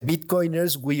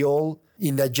Bitcoiners, we all,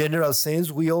 in a general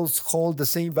sense, we all hold the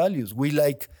same values. We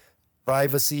like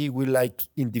privacy, we like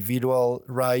individual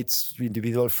rights,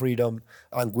 individual freedom,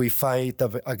 and we fight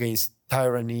against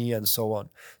tyranny and so on.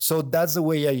 So that's the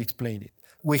way I explain it.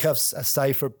 We have a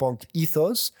cypherpunk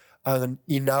ethos, and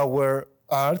in our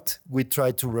art, we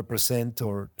try to represent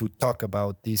or to talk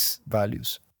about these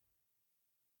values.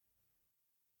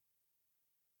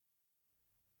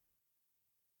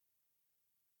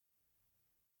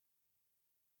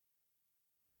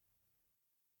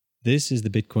 This is the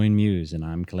Bitcoin Muse, and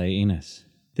I'm Clay Enos.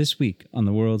 This week on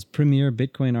the world's premier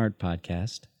Bitcoin art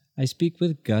podcast, I speak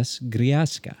with GUS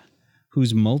GRILLASCA,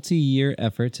 whose multi-year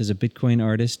efforts as a Bitcoin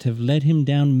artist have led him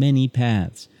down many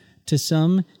paths. To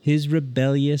some, his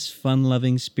rebellious,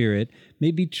 fun-loving spirit may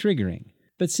be triggering,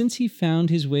 but since he found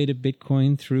his way to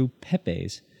Bitcoin through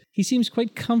Pepe's, he seems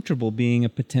quite comfortable being a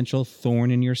potential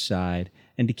thorn in your side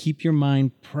and to keep your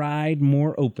mind pried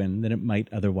more open than it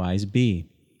might otherwise be.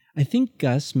 I think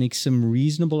Gus makes some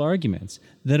reasonable arguments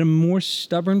that a more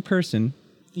stubborn person,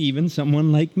 even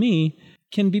someone like me,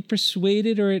 can be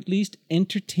persuaded or at least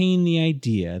entertain the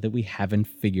idea that we haven't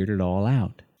figured it all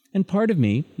out. And part of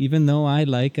me, even though I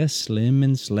like a slim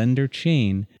and slender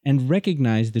chain and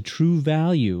recognize the true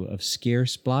value of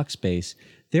scarce block space,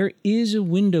 there is a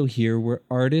window here where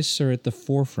artists are at the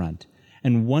forefront,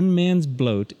 and one man's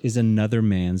bloat is another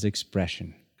man's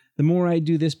expression. The more I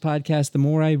do this podcast, the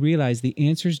more I realize the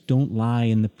answers don't lie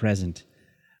in the present.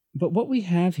 But what we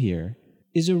have here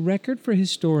is a record for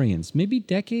historians, maybe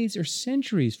decades or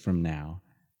centuries from now,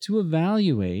 to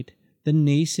evaluate the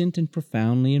nascent and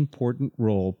profoundly important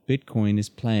role Bitcoin is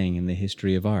playing in the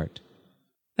history of art.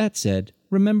 That said,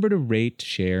 remember to rate,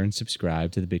 share, and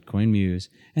subscribe to the Bitcoin Muse,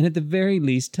 and at the very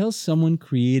least, tell someone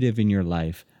creative in your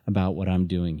life about what I'm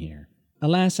doing here.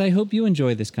 Alas, I hope you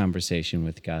enjoy this conversation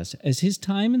with Gus, as his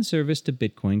time and service to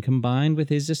Bitcoin combined with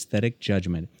his aesthetic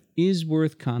judgment is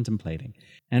worth contemplating,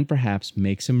 and perhaps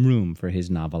make some room for his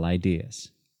novel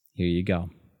ideas. Here you go.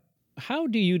 How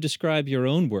do you describe your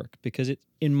own work? Because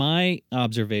in my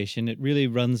observation, it really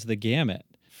runs the gamut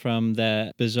from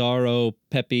the bizarro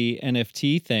Pepe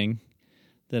NFT thing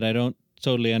that I don't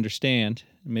totally understand.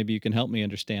 Maybe you can help me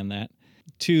understand that,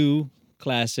 to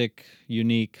classic,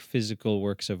 unique, physical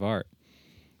works of art.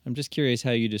 I'm just curious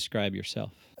how you describe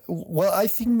yourself. Well, I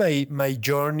think my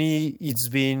journey, it's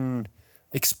been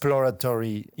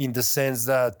exploratory in the sense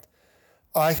that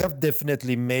I have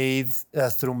definitely made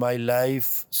through my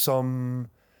life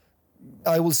some,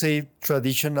 I will say,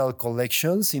 traditional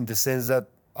collections, in the sense that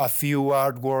a few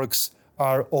artworks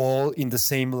are all in the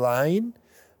same line,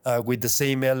 with the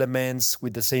same elements,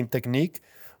 with the same technique.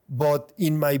 But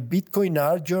in my Bitcoin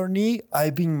art journey,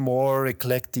 I've been more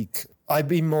eclectic. I've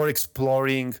been more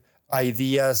exploring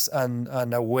ideas and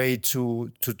a way to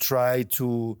try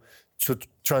to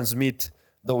transmit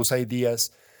those ideas.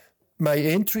 My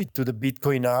entry to the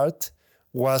Bitcoin art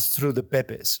was through the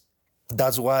Pepes.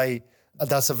 That's why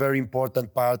that's a very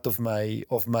important part of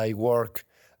my work.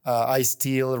 I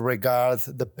still regard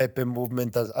the Pepe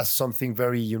movement as something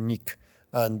very unique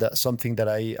and something that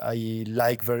I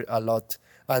like a lot.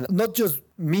 And not just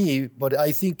me, but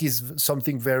I think is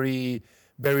something very,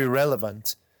 very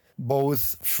relevant,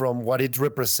 both from what it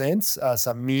represents as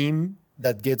a meme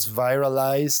that gets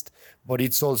viralized, but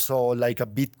it's also like a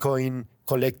Bitcoin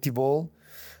collectible.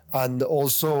 And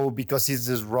also because it's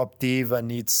disruptive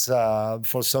and it's,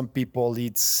 for some people,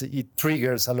 it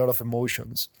triggers a lot of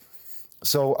emotions.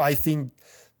 So I think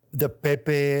the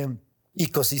Pepe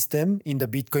ecosystem in the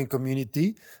Bitcoin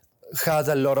community has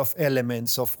a lot of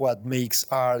elements of what makes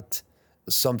art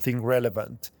something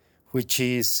relevant, which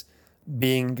is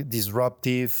being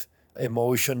disruptive,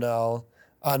 emotional,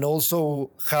 and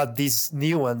also had this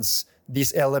nuance,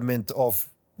 this element of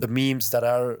the memes that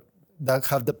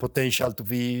have the potential to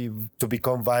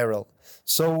become viral.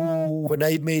 So when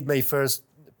I made my first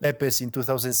Pepes in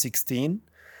 2016,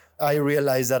 I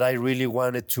realized that I really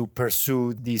wanted to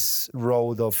pursue this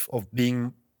road of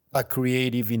being a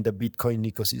creative in the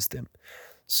Bitcoin ecosystem.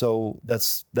 So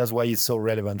that's why it's so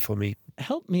relevant for me.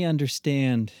 Help me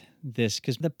understand this,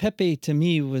 because the Pepe to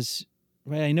me was,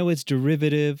 right, I know it's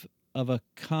derivative of a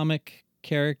comic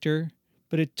character,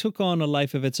 but it took on a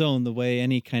life of its own the way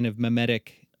any kind of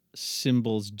mimetic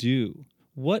symbols do.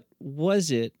 What was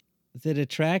it that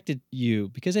attracted you?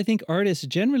 Because I think artists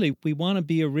generally, we want to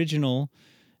be original.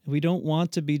 We don't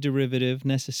want to be derivative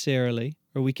necessarily,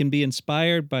 or we can be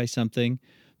inspired by something,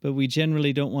 but we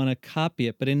generally don't want to copy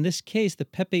it. But in this case, the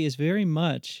Pepe is very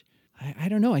much, I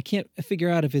don't know, I can't figure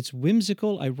out if it's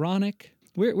whimsical, ironic.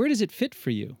 Where does it fit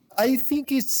for you? I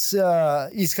think it's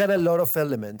had a lot of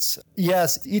elements.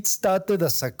 Yes, it started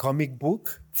as a comic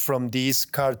book from this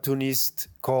cartoonist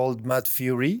called Matt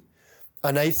Fury.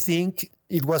 And I think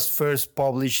it was first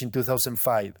published in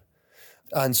 2005.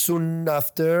 And soon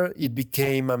after, it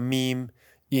became a meme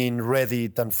in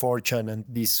Reddit and 4chan and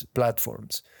these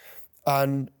platforms.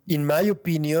 And in my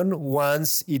opinion,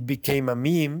 once it became a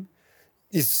meme,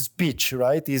 it's speech,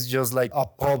 right? It's just like a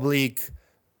public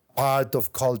part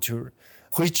of culture,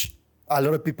 which a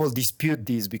lot of people dispute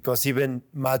this because even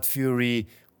Matt Fury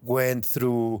went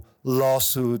through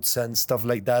lawsuits and stuff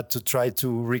like that to try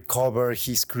to recover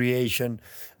his creation.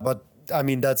 But I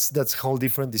mean, that's a whole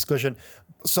different discussion.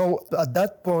 So at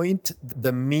that point,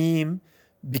 the meme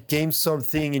became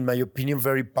something, in my opinion,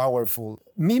 very powerful.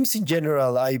 Memes in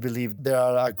general, I believe they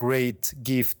are a great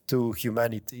gift to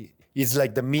humanity. It's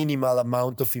like the minimal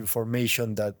amount of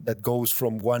information that goes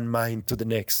from one mind to the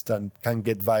next and can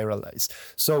get viralized.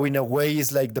 So in a way,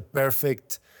 it's like the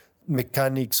perfect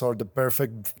mechanics or the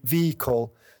perfect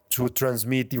vehicle to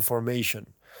transmit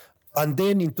information. And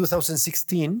then in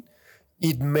 2016,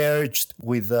 it merged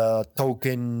with the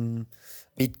token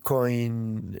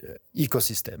Bitcoin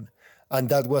ecosystem. And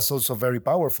that was also very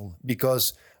powerful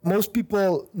because most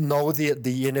people know the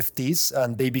NFTs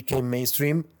and they became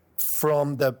mainstream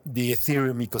from the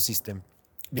Ethereum ecosystem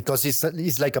because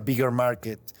it's like a bigger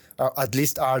market, at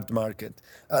least art market,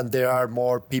 and there are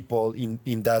more people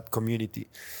in that community.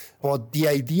 But the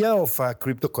idea of a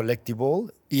crypto collectible,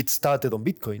 it started on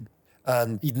Bitcoin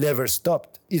and it never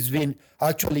stopped. It's been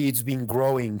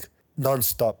growing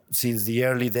nonstop since the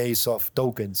early days of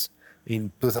tokens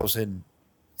in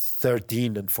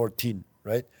 2013 and 14,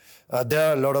 right? There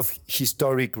are a lot of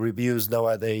historic reviews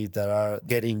nowadays that are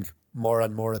getting more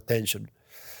and more attention.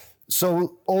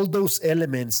 So all those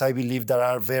elements, I believe, that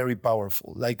are very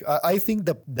powerful. Like I think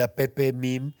the Pepe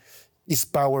meme is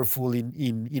powerful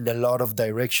in a lot of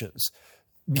directions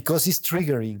because it's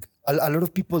triggering. A lot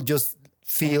of people just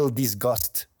feel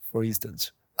disgust, for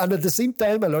instance. And at the same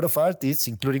time, a lot of artists,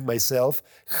 including myself,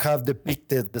 have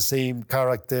depicted the same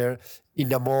character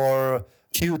in a more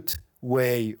cute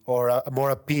way or a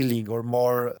more appealing or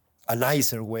more a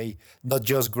nicer way, not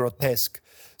just grotesque.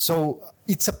 So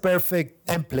it's a perfect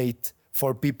template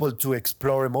for people to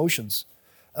explore emotions.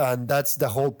 And that's the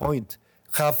whole point.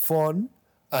 Have fun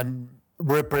and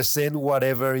represent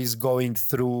whatever is going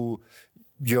through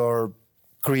your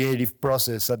creative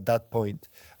process at that point.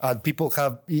 And people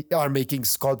are making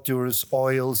sculptures,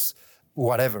 oils,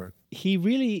 whatever. He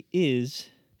really is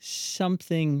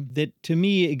something that to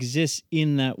me exists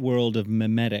in that world of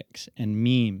memetics and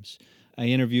memes. I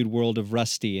interviewed World of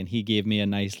Rusty, and he gave me a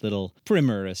nice little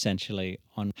primer, essentially,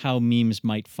 on how memes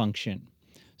might function.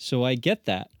 So I get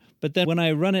that. But then when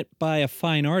I run it by a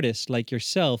fine artist like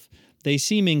yourself, they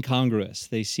seem incongruous.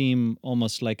 They seem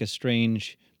almost like a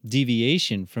strange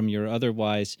deviation from your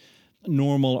otherwise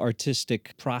normal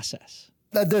artistic process.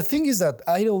 The thing is that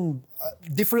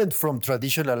different from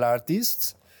traditional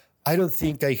artists, I don't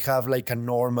think I have like a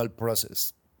normal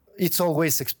process. It's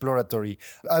always exploratory.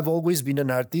 I've always been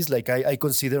an artist. Like I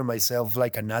consider myself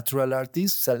like a natural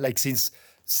artist. So like since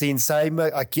I'm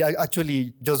a kid,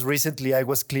 actually just recently I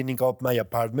was cleaning up my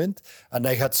apartment and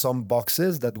I had some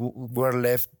boxes that were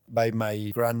left by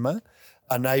my grandma.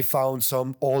 And I found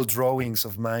some old drawings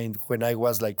of mine when I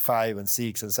was like 5 and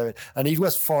 6 and 7. And it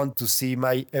was fun to see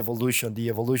my evolution, the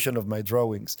evolution of my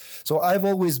drawings. So I've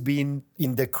always been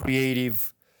in the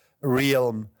creative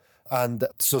realm, and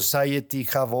society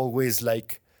have always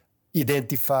like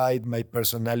identified my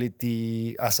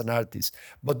personality as an artist.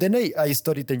 But then I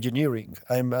studied engineering.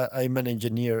 I'm an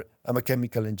engineer. I'm a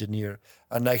chemical engineer.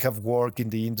 And I have worked in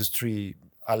the industry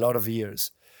a lot of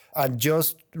years. And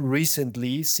just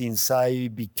recently, since I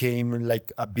became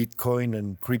like a Bitcoin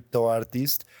and crypto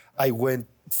artist, I went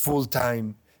full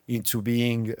time into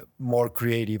being more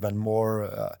creative and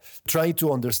more trying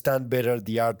to understand better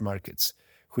the art markets,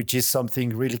 which is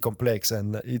something really complex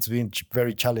and it's been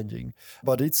very challenging.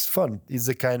 But it's fun. It's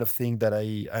the kind of thing that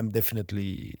I'm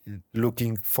definitely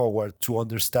looking forward to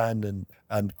understand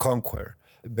and conquer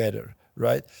better.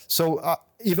 Right. So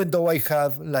even though I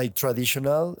have like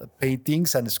traditional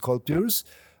paintings and sculptures,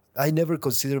 I never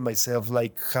consider myself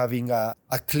like having a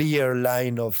clear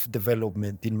line of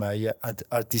development in my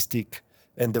artistic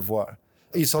endeavor.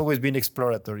 It's always been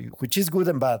exploratory, which is good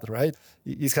and bad, right?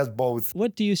 It has both.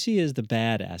 What do you see as the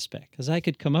bad aspect? Because I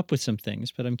could come up with some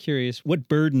things, but I'm curious, what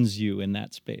burdens you in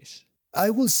that space? I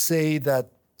will say that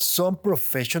some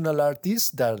professional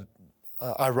artists that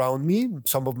are around me,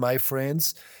 some of my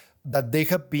friends, that they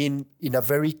have been in a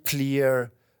very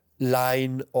clear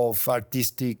line of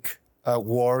artistic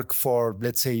work for,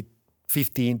 let's say,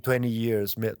 15, 20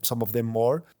 years, some of them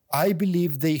more. I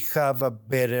believe they have a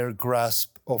better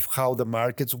grasp of how the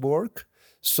markets work.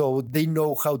 So they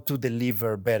know how to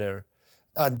deliver better.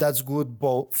 And that's good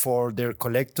both for their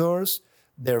collectors,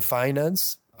 their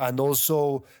finance, and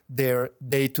also their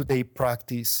day-to-day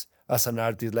practice as an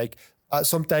artist. Like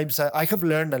sometimes I have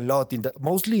learned a lot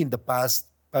mostly in the past,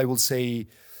 I will say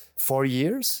 4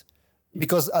 years.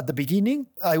 Because at the beginning,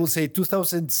 I would say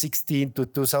 2016 to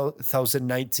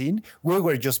 2019, we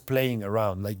were just playing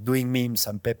around, like doing memes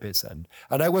and pepes. And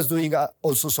I was doing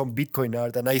also some Bitcoin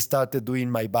art, and I started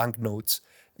doing my banknotes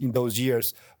in those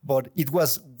years. But it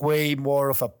was way more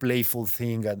of a playful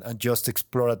thing and just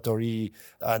exploratory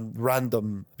and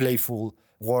random playful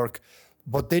work.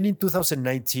 But then in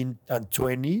 2019 and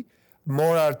 20,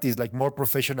 more artists, like more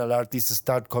professional artists,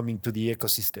 start coming to the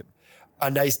ecosystem.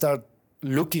 And I start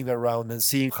looking around and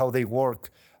seeing how they work.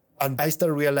 And I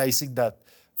started realizing that,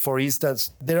 for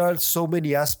instance, there are so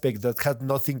many aspects that had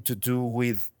nothing to do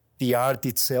with the art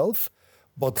itself,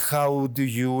 but how do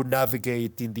you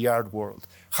navigate in the art world?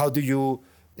 How do you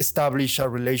establish a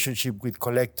relationship with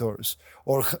collectors?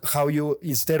 Or how you,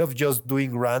 instead of just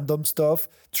doing random stuff,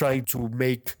 trying to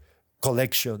make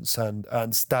collections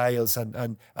and styles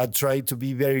and try to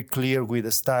be very clear with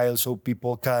the style so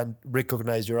people can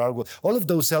recognize your artwork. All of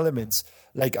those elements,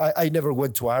 like I never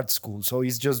went to art school, so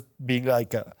it's just being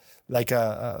like a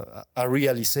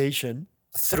realization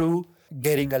through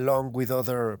getting along with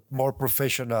other more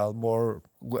professional, more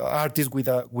artists with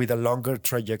a longer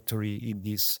trajectory in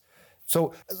this.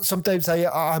 So sometimes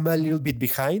I'm a little bit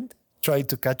behind trying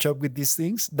to catch up with these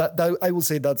things. That I will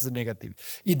say that's the negative.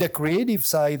 In the creative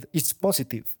side, it's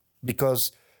positive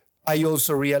because I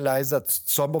also realize that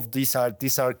some of these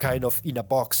artists are kind of in a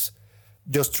box,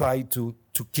 just trying to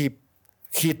keep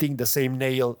hitting the same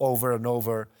nail over and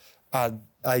over. And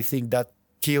I think that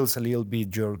kills a little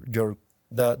bit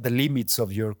the limits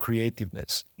of your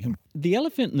creativeness. The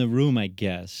elephant in the room, I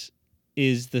guess,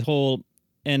 is the whole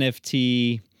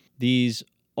NFT, these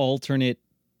alternate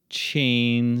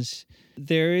chains.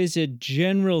 There is a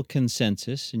general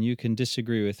consensus, and you can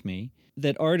disagree with me,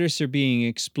 that artists are being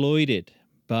exploited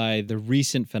by the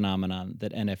recent phenomenon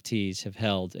that NFTs have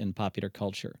held in popular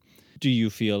culture. Do you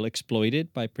feel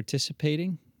exploited by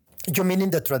participating? You mean in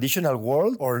the traditional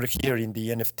world or here in the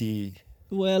NFT?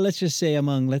 Well, let's just say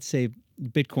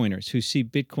Bitcoiners who see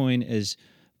Bitcoin as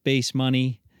base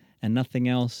money and nothing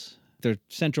else. Their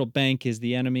central bank is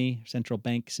the enemy, central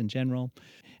banks in general.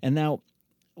 And now,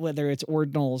 whether it's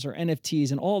ordinals or NFTs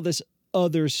and all this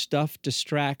other stuff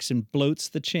distracts and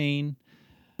bloats the chain,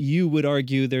 you would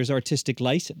argue there's artistic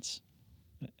license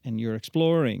and you're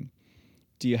exploring.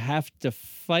 Do you have to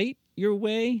fight your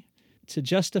way to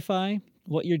justify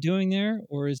what you're doing there?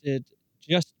 Or is it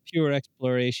just pure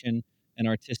exploration and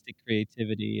artistic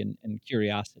creativity and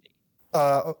curiosity?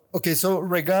 Okay, so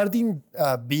regarding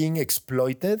being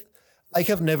exploited, I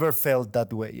have never felt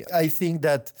that way. I think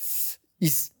that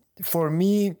is, for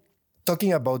me,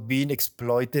 talking about being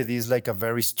exploited is like a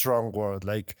very strong word.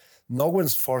 Like no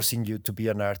one's forcing you to be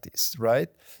an artist, right?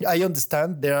 I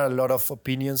understand there are a lot of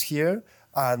opinions here,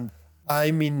 and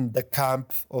I'm in the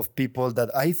camp of people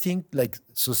that I think like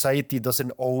society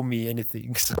doesn't owe me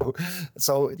anything.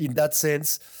 So in that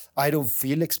sense, I don't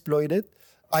feel exploited.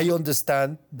 I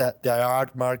understand that the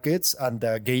art markets and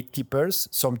the gatekeepers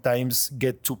sometimes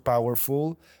get too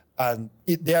powerful, and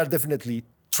they are definitely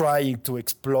trying to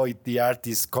exploit the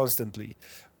artists constantly.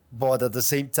 But at the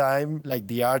same time, like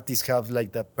the artists have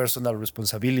like the personal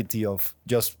responsibility of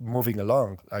just moving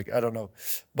along. Like, I don't know.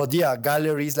 But yeah,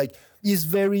 galleries, like it's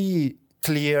very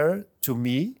clear to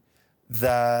me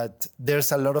that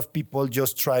there's a lot of people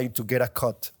just trying to get a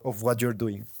cut of what you're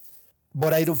doing.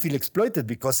 But I don't feel exploited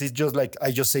because it's just like,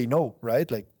 I just say no,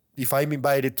 right? Like if I'm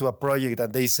invited to a project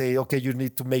and they say, okay, you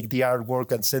need to make the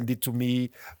artwork and send it to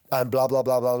me and blah, blah,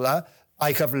 blah, blah, blah.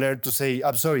 I have learned to say,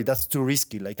 I'm sorry, that's too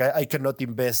risky. Like I cannot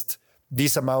invest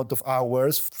this amount of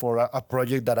hours for a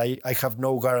project that I have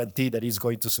no guarantee that is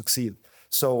going to succeed.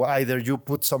 So either you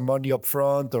put some money up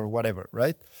front or whatever,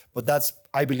 right? But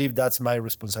I believe that's my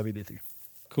responsibility.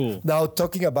 Cool. Now,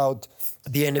 talking about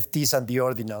the NFTs and the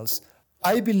ordinals,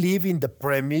 I believe in the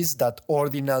premise that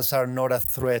ordinals are not a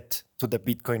threat to the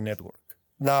Bitcoin network.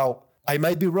 Now, I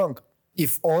might be wrong.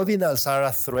 If ordinals are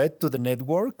a threat to the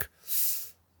network,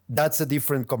 that's a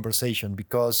different conversation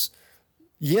because,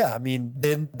 yeah, I mean,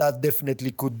 then that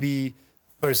definitely could be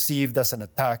perceived as an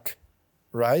attack,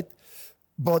 right?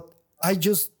 But I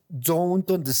just don't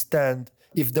understand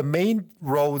if the main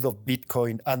road of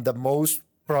Bitcoin and the most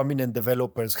prominent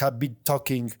developers have been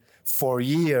talking for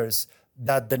years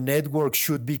that the network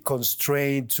should be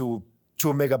constrained to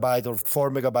 2 megabyte or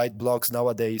 4 megabyte blocks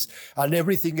nowadays, and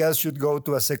everything else should go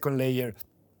to a second layer.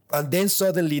 And then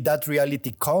suddenly that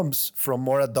reality comes from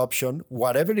more adoption,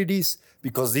 whatever it is,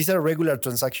 because these are regular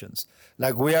transactions.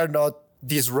 Like, we are not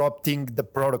disrupting the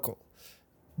protocol.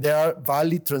 They are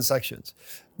valid transactions.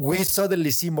 We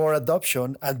suddenly see more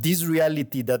adoption, and this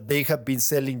reality that they have been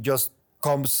selling just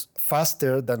comes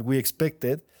faster than we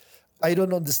expected. I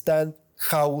don't understand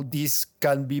how this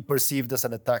can be perceived as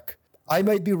an attack. I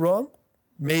might be wrong.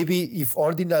 Maybe if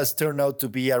ordinals turn out to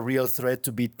be a real threat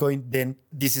to Bitcoin, then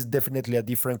this is definitely a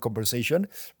different conversation.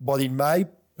 But in my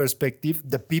perspective,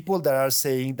 the people that are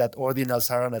saying that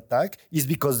ordinals are an attack is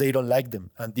because they don't like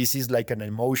them. And this is like an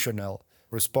emotional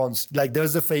response. Like,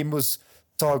 there's a famous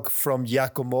talk from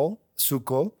Giacomo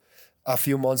Zucco a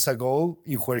few months ago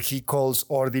where he calls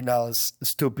ordinals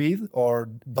stupid or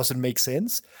doesn't make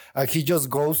sense. And he just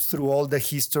goes through all the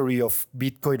history of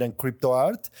Bitcoin and crypto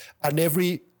art. And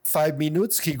every 5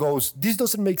 minutes, he goes, this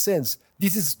doesn't make sense.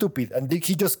 This is stupid. And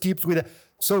he just keeps with it.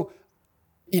 So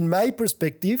in my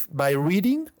perspective, my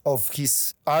reading of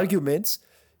his arguments,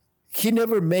 he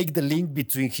never make the link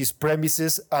between his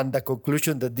premises and the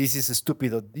conclusion that this is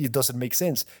stupid or it doesn't make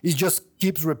sense. He just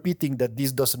keeps repeating that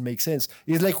this doesn't make sense.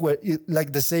 It's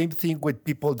like the same thing with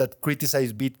people that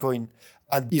criticize Bitcoin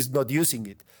and is not using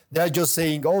it. They are just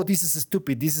saying, oh, this is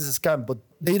stupid, this is a scam, but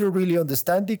they don't really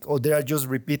understand it, or they are just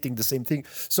repeating the same thing.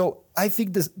 So I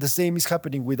think the same is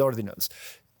happening with ordinals.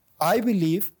 I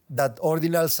believe that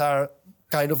ordinals are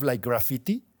kind of like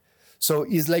graffiti. So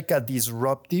it's like a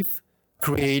disruptive,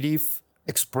 creative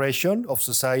expression of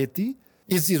society.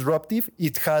 It's disruptive.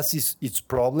 It has its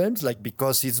problems, like,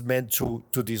 because it's meant to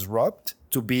disrupt,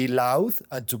 to be loud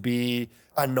and to be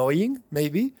annoying,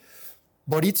 maybe.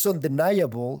 But it's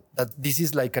undeniable that this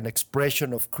is like an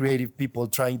expression of creative people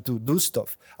trying to do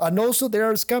stuff. And also there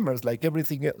are scammers, like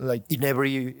everything, like in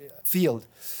every field.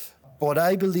 But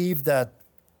I believe that,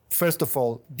 first of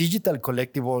all, digital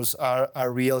collectibles are a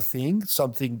real thing,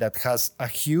 something that has a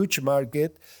huge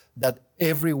market, that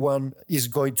everyone is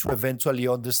going to eventually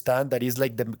understand, that is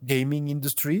like the gaming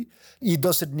industry. It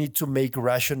doesn't need to make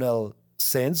rational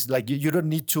sense. Like, you don't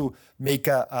need to make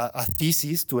a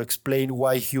thesis to explain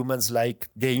why humans like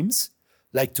games,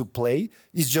 like to play.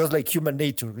 It's just like human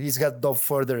nature. It's got no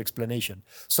further explanation.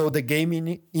 So the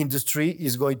gaming industry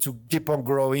is going to keep on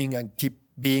growing and keep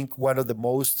being one of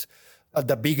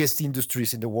the biggest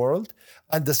industries in the world.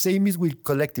 And the same is with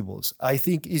collectibles. I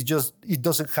think it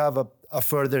doesn't have a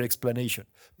further explanation.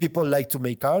 People like to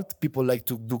make art, people like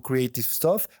to do creative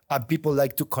stuff, and people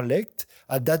like to collect.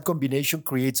 And that combination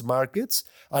creates markets.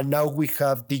 And now we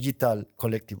have digital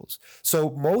collectibles. So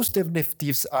most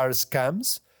NFTs are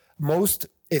scams. Most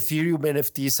Ethereum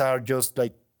NFTs are just,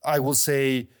 like, I will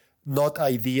say, not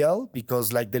ideal,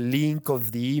 because like the link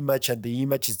of the image and the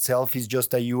image itself is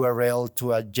just a URL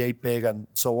to a JPEG and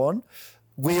so on.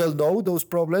 We all know those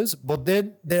problems, but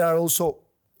then there are also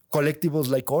collectibles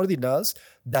like ordinals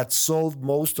that solve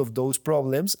most of those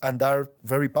problems and are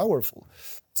very powerful.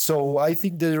 So I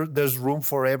think there's room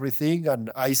for everything,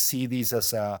 and I see this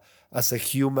as a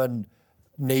human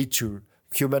nature,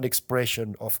 human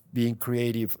expression of being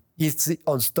creative. It's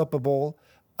unstoppable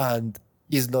and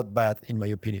is not bad, in my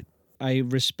opinion. I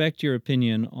respect your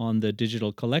opinion on the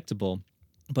digital collectible,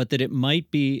 but that it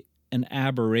might be an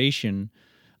aberration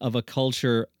of a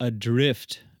culture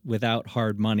adrift without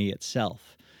hard money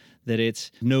itself, that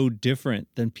it's no different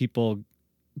than people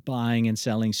buying and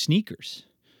selling sneakers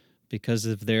because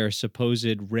of their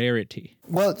supposed rarity.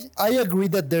 Well, I agree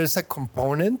that there's a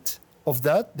component of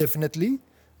that, definitely,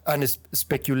 and a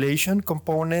speculation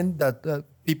component that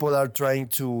people are trying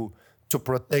to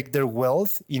protect their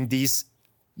wealth in these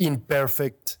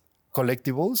imperfect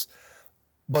collectibles.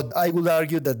 But I would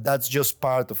argue that that's just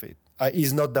part of it.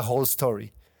 It's not the whole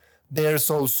story. There's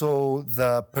also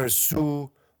the pursuit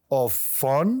of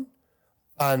fun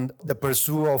and the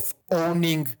pursuit of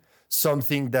owning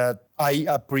something that I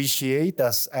appreciate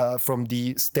as from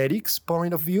the aesthetics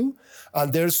point of view.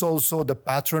 And there's also the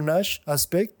patronage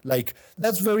aspect. Like,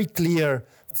 that's very clear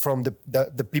from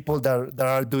the people that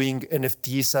are doing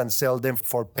NFTs and sell them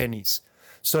for pennies.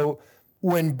 So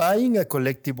when buying a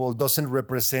collectible doesn't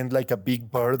represent like a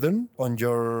big burden on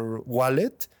your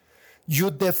wallet, you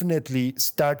definitely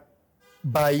start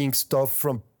buying stuff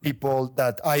from people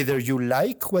that either you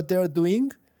like what they're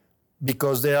doing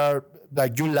because they are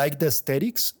like, you like the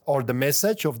aesthetics or the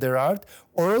message of their art,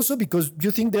 or also because you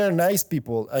think they're nice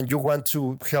people and you want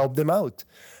to help them out.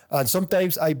 And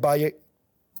sometimes I buy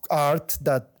art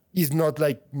that is not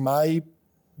like my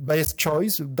best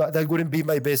choice. That wouldn't be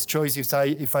my best choice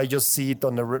if I just see it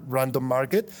on a random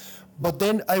market. But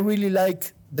then I really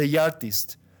like the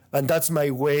artist, And that's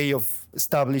my way of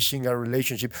establishing a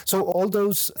relationship. So all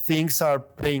those things are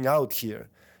playing out here.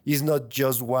 It's not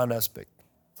just one aspect.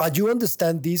 And you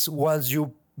understand this once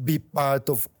you be part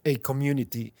of a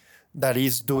community that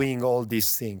is doing all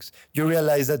these things. You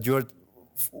realize that you're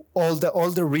all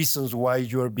the reasons why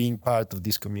you're being part of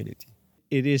this community.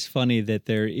 It is funny that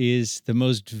there is the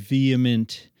most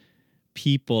vehement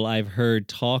people I've heard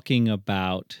talking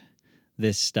about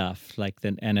this stuff, like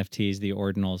the NFTs, the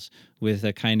ordinals, with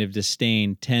a kind of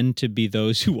disdain, tend to be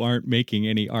those who aren't making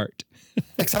any art.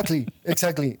 Exactly.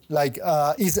 Like,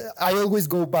 I always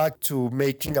go back to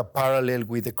making a parallel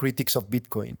with the critics of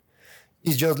Bitcoin.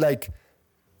 It's just like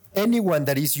anyone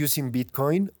that is using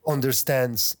Bitcoin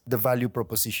understands the value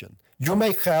proposition. You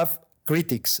may have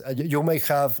critics, you may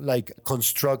have like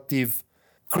constructive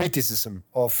criticism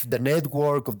of the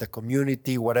network, of the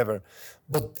community, whatever.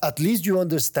 But at least you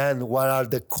understand what are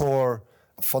the core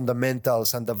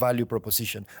fundamentals and the value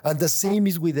proposition. And the same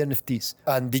is with NFTs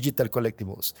and digital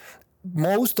collectibles.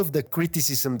 Most of the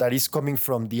criticism that is coming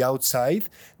from the outside,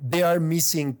 they are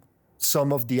missing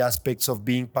some of the aspects of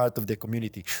being part of the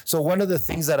community. So one of the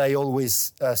things that I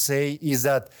always say is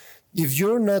that if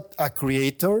you're not a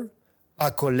creator, a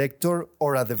collector,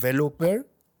 or a developer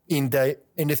in the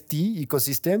NFT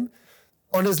ecosystem,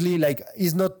 honestly, like,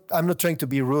 I'm not trying to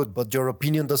be rude, but your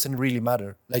opinion doesn't really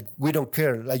matter. Like, we don't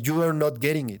care. Like, you are not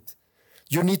getting it.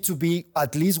 You need to be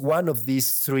at least one of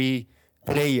these three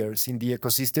players in the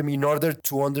ecosystem in order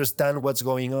to understand what's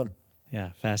going on.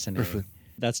 Yeah, fascinating. Perfect.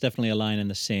 That's definitely a line in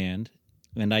the sand.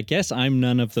 And I guess I'm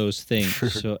none of those things.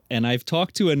 So, and I've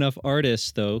talked to enough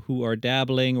artists, though, who are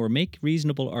dabbling or make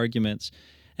reasonable arguments.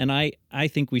 And I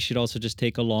think we should also just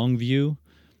take a long view,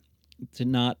 to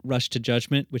not rush to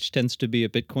judgment, which tends to be a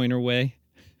Bitcoiner way,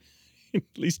 at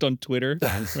least on Twitter,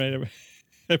 right?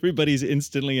 Everybody's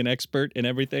instantly an expert in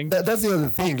everything. That's the other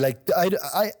thing. Like,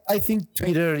 I think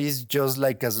Twitter is just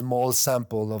like a small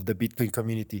sample of the Bitcoin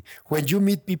community. When you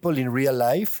meet people in real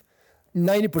life,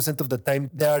 90% of the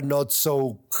time, they are not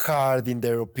so hard in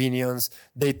their opinions.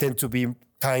 They tend to be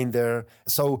kinder.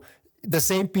 So the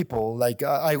same people, like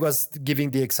I was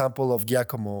giving the example of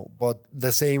Giacomo, but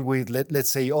the same with, let's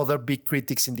say, other big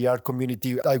critics in the art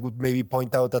community. I would maybe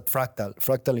point out that Fractal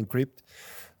Encrypt,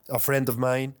 a friend of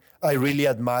mine. I really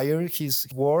admire his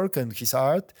work and his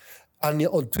art. And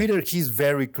on Twitter, he's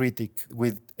very critic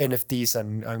with NFTs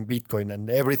and Bitcoin,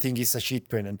 and everything is a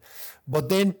shitcoin. But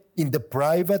then in the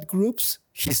private groups,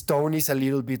 his tone is a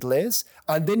little bit less.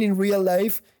 And then in real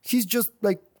life, he's just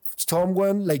like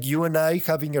someone like you and I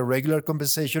having a regular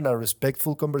conversation, a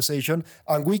respectful conversation,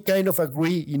 and we kind of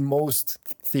agree in most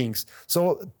things.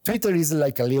 So Twitter is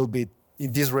like a little bit,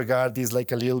 in this regard, is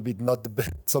like a little bit not the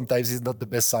best, sometimes it's not the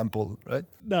best sample, right?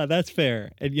 No, that's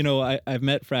fair. And, you know, I've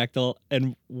met Fractal,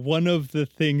 and one of the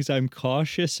things I'm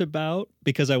cautious about,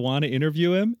 because I want to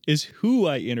interview him, is who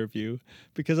I interview,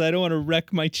 because I don't want to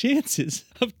wreck my chances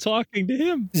of talking to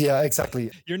him. Yeah,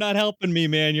 exactly. You're not helping me,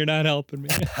 man. You're not helping me.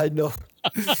 I know.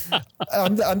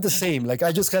 I'm the same. Like,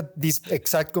 I just had this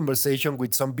exact conversation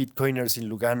with some Bitcoiners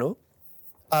in Lugano.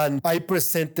 And I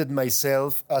presented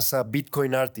myself as a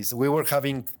Bitcoin artist. We were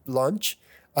having lunch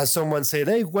and someone said,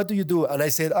 "Hey, what do you do?" And I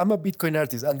said, "I'm a Bitcoin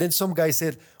artist." And then some guy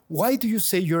said, "Why do you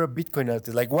say you're a Bitcoin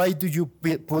artist? Like, why do you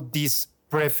put this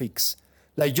prefix?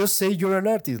 Like, just say you're an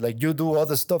artist. Like, you do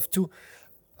other stuff too."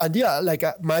 And yeah, like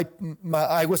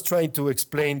I was trying to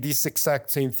explain this exact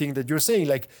same thing that you're saying.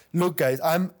 Like, look, guys,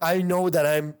 I know that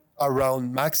I'm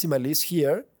around maximalists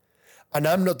here, and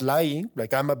I'm not lying.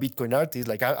 Like, I'm a Bitcoin artist.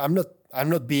 Like, I'm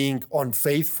not being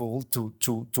unfaithful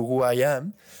to who I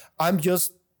am. I'm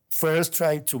just first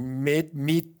trying to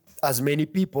meet as many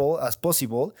people as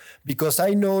possible, because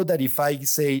I know that if I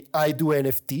say I do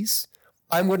NFTs,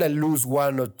 I'm going to lose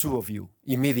one or two of you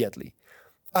immediately.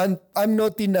 And I'm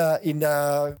not in a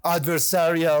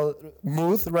adversarial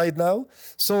mood right now.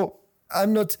 So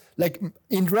I'm not like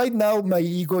right now, my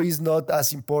ego is not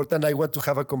as important. I want to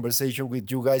have a conversation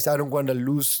with you guys. I don't want to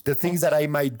lose the things that I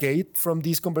might get from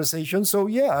this conversation. So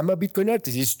yeah, I'm a Bitcoin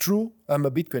artist. It's true. I'm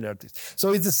a Bitcoin artist.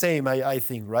 So it's the same, I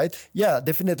think, right? Yeah,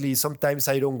 definitely. Sometimes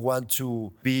I don't want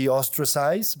to be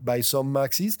ostracized by some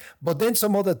maxis, but then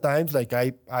some other times, like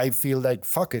I feel like,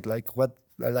 fuck it. Like what,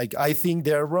 like I think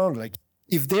they're wrong. Like,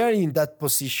 if they are in that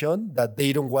position that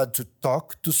they don't want to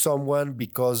talk to someone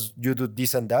because you do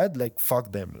this and that, like,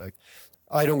 fuck them. Like,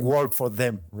 I don't work for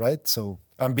them, right? So,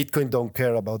 and Bitcoin don't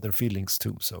care about their feelings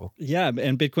too. So yeah,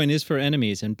 and Bitcoin is for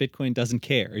enemies, and Bitcoin doesn't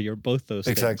care. You're both those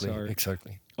things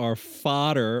are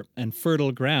fodder and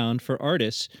fertile ground for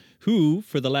artists who,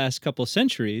 for the last couple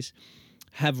centuries,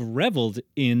 have reveled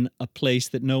in a place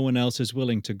that no one else is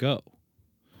willing to go.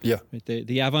 Yeah. Right?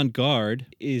 The avant-garde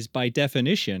is by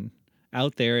definition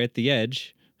out there at the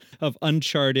edge of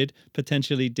uncharted,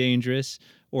 potentially dangerous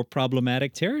or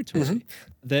problematic territory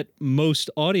that most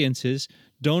audiences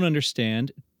don't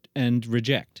understand and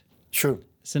reject. Sure.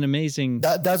 It's an amazing...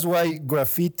 That's why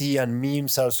graffiti and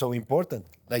memes are so important.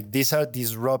 Like these are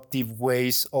disruptive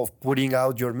ways of putting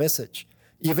out your message.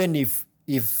 Even if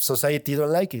society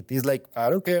don't like it, it's like, I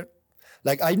don't care.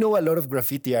 Like I know a lot of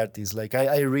graffiti artists. Like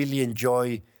I really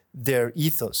enjoy their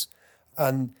ethos.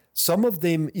 And some of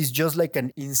them is just like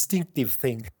an instinctive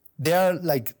thing. They are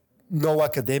like no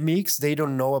academics. They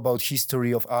don't know about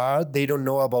history of art. They don't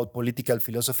know about political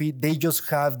philosophy. They just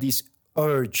have this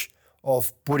urge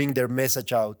of putting their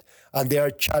message out. And they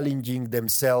are challenging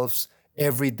themselves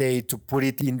every day to put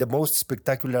it in the most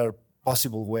spectacular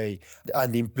possible way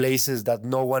and in places that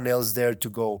no one else dare to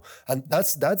go. And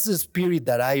that's the spirit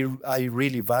that I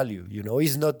really value. You know,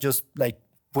 it's not just like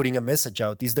putting a message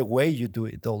out. It's the way you do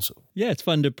it also. Yeah, it's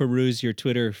fun to peruse your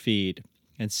Twitter feed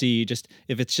and see just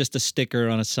if it's just a sticker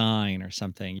on a sign or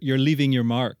something. You're leaving your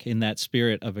mark in that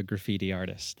spirit of a graffiti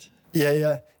artist.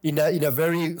 Yeah. In a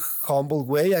very humble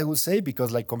way, I would say,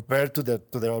 because like compared to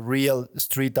the real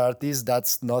street artists,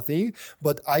 that's nothing.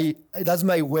 But that's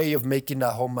my way of making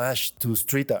a homage to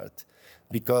street art,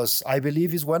 because I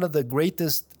believe it's one of the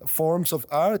greatest forms of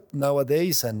art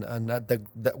nowadays, and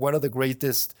one of the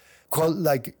greatest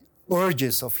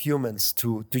urges of humans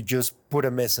to just put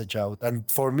a message out. And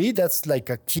for me, that's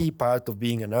like a key part of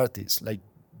being an artist, like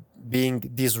being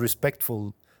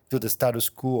disrespectful to the status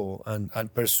quo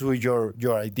and pursue your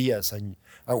ideas and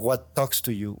what talks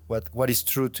to you, what is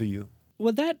true to you.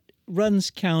 Well, that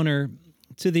runs counter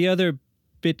to the other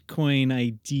Bitcoin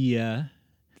idea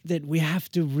that we have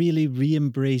to really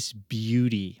re-embrace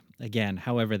beauty, again,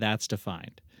 however that's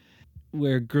defined,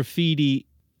 where graffiti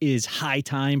is high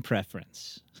time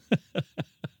preference.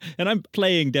 And I'm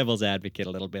playing devil's advocate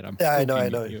a little bit. I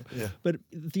know. Yeah. But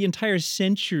the entire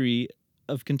century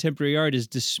of contemporary art is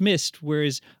dismissed,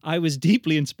 whereas I was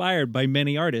deeply inspired by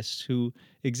many artists who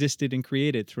existed and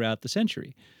created throughout the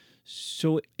century.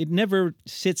 So it never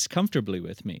sits comfortably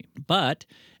with me. But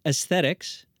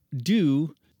aesthetics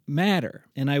do matter.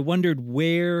 And I wondered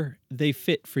where they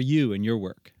fit for you and your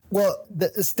work. Well,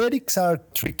 the aesthetics are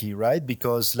tricky, right?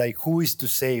 Because like, who is to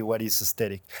say what is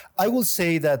aesthetic? I will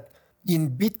say that in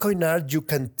Bitcoin art, you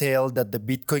can tell that the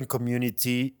Bitcoin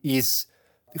community is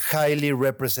highly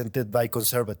represented by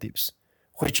conservatives,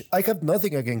 which I have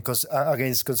nothing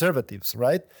against conservatives,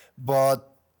 right?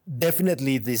 But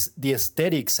definitely the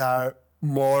aesthetics are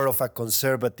more of a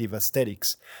conservative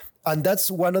aesthetics. And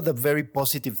that's one of the very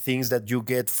positive things that you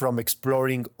get from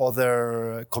exploring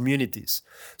other communities.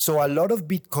 So a lot of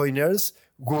Bitcoiners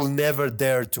will never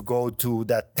dare to go to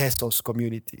that Tesos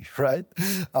community, right?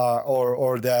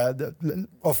 Or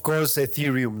of course,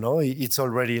 Ethereum, no? It's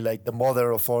already like the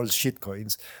mother of all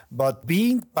shitcoins. But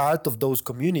being part of those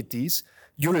communities,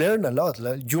 you learn a lot.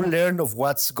 You learn of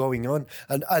what's going on.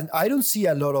 And I don't see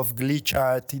a lot of glitch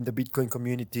art in the Bitcoin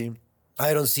community.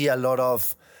 I don't see a lot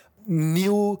of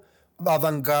new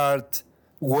avant-garde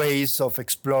ways of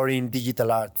exploring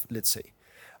digital art, let's say.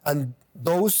 And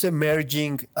those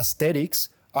emerging aesthetics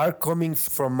are coming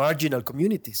from marginal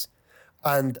communities.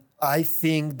 And I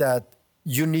think that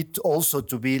you need also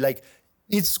to be like,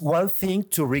 it's one thing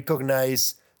to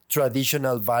recognize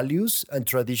traditional values and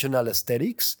traditional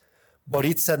aesthetics, but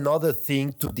it's another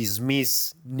thing to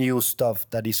dismiss new stuff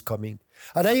that is coming.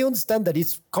 And I understand that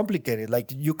it's complicated.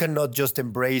 Like you cannot just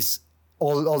embrace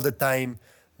all the time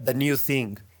the new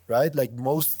thing, right? Like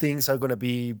most things are going to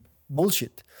be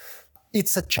bullshit.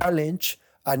 It's a challenge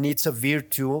and it's a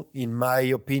virtue, in my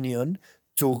opinion,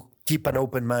 to keep an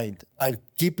open mind and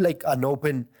keep like an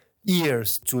open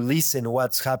ears to listen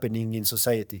what's happening in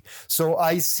society. So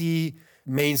I see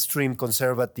mainstream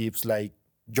conservatives like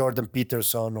Jordan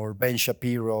Peterson or Ben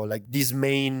Shapiro, like these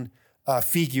main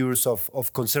figures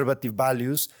of conservative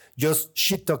values, just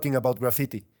shit talking about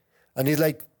graffiti. And it's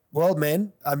like, well,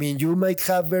 man, I mean, you might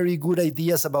have very good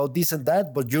ideas about this and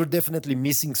that, but you're definitely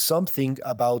missing something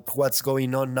about what's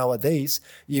going on nowadays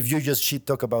if you just shit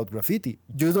talk about graffiti.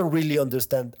 You don't really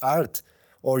understand art,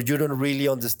 or you don't really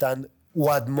understand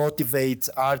what motivates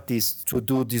artists to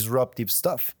do disruptive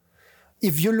stuff.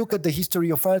 If you look at the history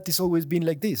of art, it's always been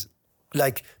like this.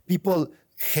 Like people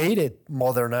hated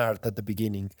modern art at the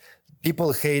beginning.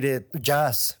 People hated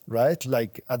jazz, right?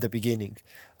 Like at the beginning.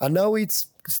 And now it's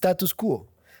status quo.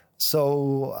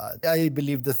 So I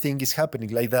believe the thing is happening.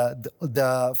 Like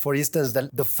for instance,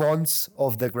 the fonts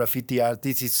of the graffiti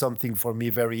artists is something for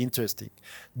me very interesting.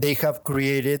 They have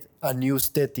created a new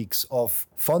aesthetics of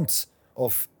fonts,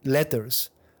 of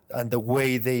letters and the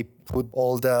way they put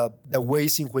all the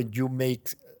ways in when you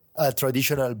make a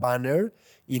traditional banner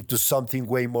into something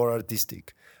way more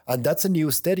artistic. And that's a new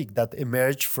aesthetic that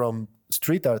emerged from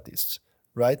street artists,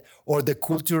 right? Or the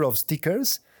culture of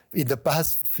stickers. In the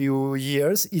past few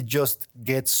years, it just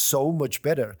gets so much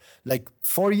better. Like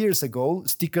 4 years ago,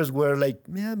 stickers were like,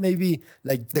 yeah, maybe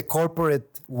like the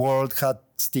corporate world had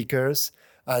stickers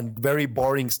and very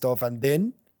boring stuff. And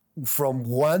then from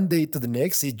one day to the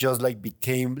next, it just like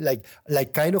became like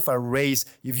kind of a race.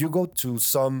 If you go to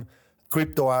some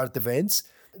crypto art events,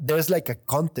 there's like a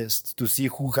contest to see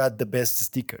who had the best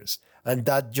stickers. And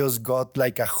that just got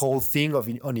like a whole thing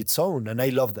on its own. And I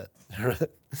love that.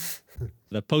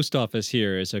 The post office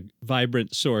here is a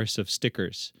vibrant source of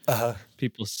stickers.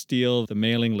 People steal the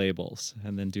mailing labels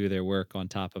and then do their work on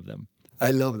top of them.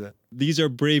 I love that. These are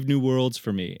brave new worlds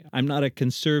for me. I'm not a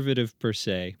conservative per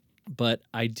se, but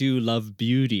I do love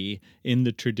beauty in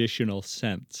the traditional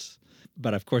sense.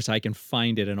 But of course, I can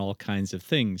find it in all kinds of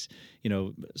things. You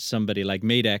know, somebody like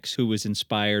Madex, who was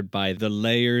inspired by the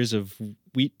layers of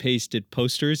wheat-pasted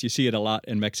posters. You see it a lot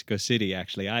in Mexico City,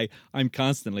 actually. I'm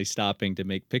constantly stopping to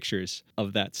make pictures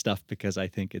of that stuff because I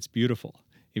think it's beautiful,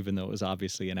 even though it was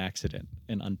obviously an accident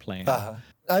and unplanned.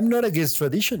 I'm not against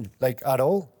tradition, like at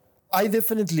all. I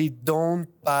definitely don't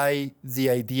buy the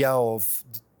idea of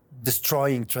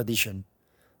destroying tradition.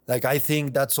 Like, I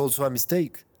think that's also a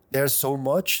mistake. There's so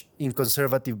much in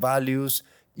conservative values,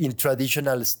 in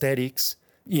traditional aesthetics,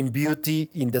 in beauty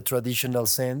in the traditional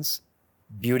sense,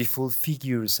 beautiful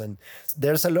figures. And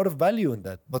there's a lot of value in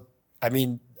that. But I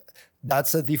mean,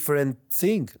 that's a different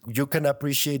thing. You can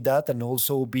appreciate that and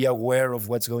also be aware of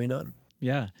what's going on.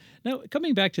 Yeah. Now,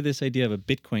 coming back to this idea of a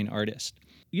Bitcoin artist,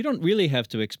 you don't really have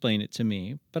to explain it to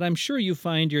me, but I'm sure you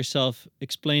find yourself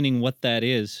explaining what that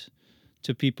is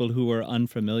to people who are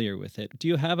unfamiliar with it. Do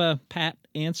you have a pat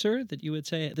answer that you would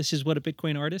say, this is what a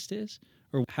Bitcoin artist is?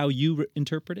 Or how you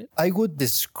interpret it? I would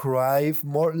describe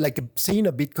more like saying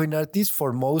a Bitcoin artist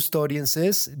for most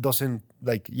audiences doesn't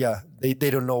they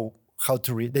don't know how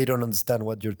to read. They don't understand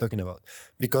what you're talking about.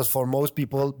 Because for most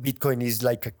people, Bitcoin is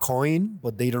like a coin,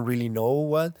 but they don't really know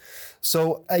what.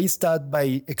 So I start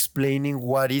by explaining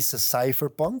what is a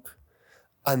cypherpunk.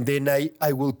 And then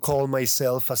I will call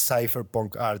myself a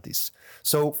cypherpunk artist.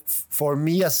 So for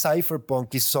me, a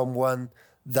cypherpunk is someone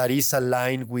that is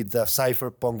aligned with the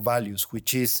cypherpunk values,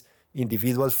 which is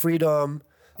individual freedom,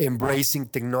 embracing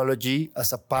technology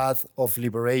as a path of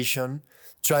liberation,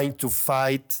 trying to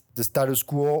fight the status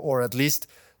quo, or at least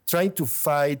trying to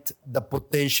fight the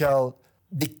potential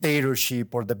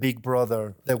dictatorship or the big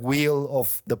brother, the will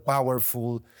of the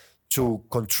powerful to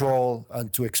control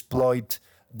and to exploit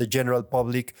the general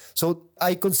public. So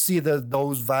I consider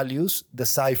those values the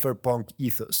cypherpunk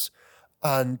ethos.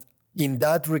 And in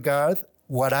that regard,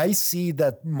 what I see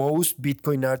that most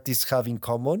Bitcoin artists have in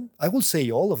common, I will say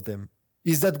all of them,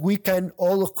 is that we can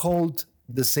all hold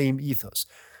the same ethos.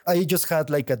 I just had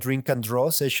like a drink and draw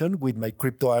session with my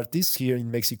crypto artists here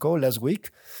in Mexico last week.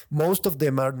 Most of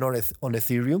them are not on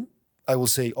Ethereum. I will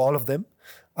say all of them.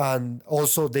 And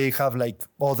also they have like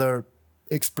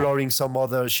exploring some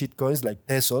other shitcoins like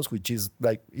Tesos, which is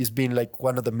been like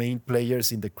one of the main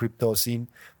players in the crypto scene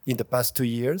in the past 2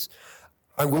 years.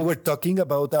 And we were talking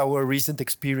about our recent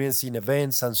experience in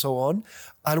events and so on.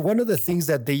 And one of the things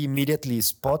that they immediately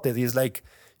spotted is like,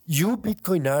 you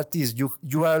Bitcoin artists,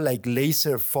 you are like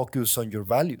laser focused on your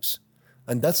values.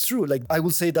 And that's true. Like, I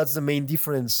will say that's the main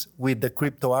difference with the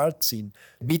crypto art scene.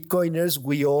 Bitcoiners,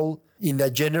 we all, in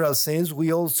a general sense,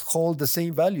 we all hold the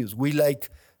same values. We like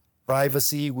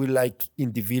privacy, we like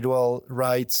individual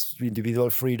rights, individual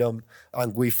freedom,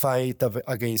 and we fight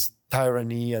against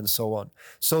tyranny and so on.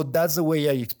 So that's the way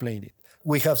I explain it.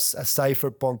 We have a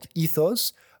cypherpunk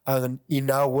ethos, and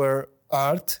in our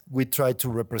art, we try to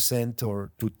represent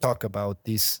or to talk about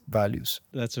these values.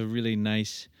 That's a really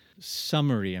nice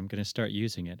summary. I'm going to start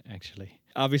using it, actually.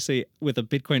 Obviously, with a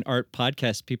Bitcoin art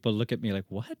podcast, people look at me like,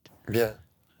 what? Yeah.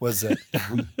 What's that?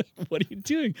 What are you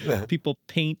doing? Yeah. People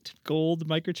paint gold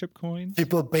microchip coins.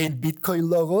 People paint Bitcoin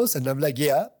logos, and I'm like,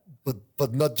 yeah,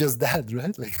 but not just that,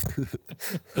 right? Like,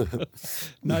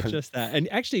 not just that.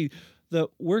 And actually, the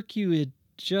work you had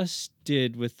just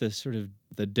did with the sort of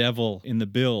the devil in the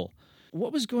bill,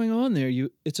 what was going on there?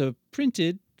 It's a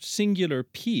printed singular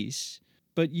piece,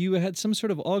 but you had some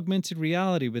sort of augmented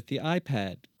reality with the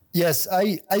iPad. Yes,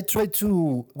 I tried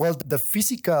to, the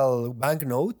physical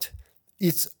banknote,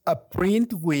 it's a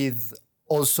print with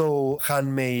also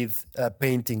handmade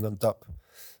painting on top.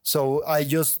 So I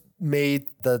just made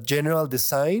the general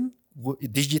design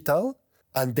digital,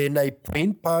 and then I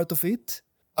print part of it,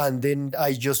 And then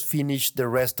I just finished the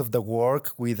rest of the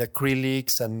work with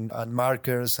acrylics and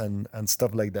markers and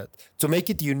stuff like that to make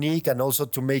it unique and also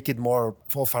to make it more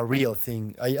of a real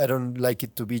thing. I don't like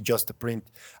it to be just a print.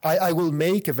 I will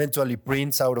make eventually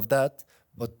prints out of that,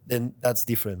 but then that's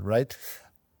different, right?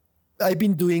 I've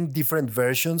been doing different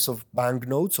versions of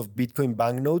banknotes, of Bitcoin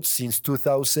banknotes since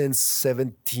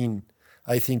 2017.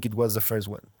 I think it was the first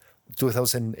one.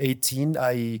 2018,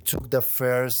 I took the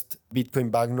first Bitcoin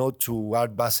banknote to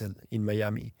Art Basel in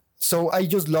Miami. So I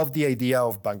just love the idea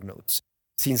of banknotes.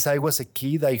 Since I was a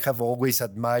kid, I have always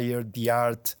admired the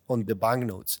art on the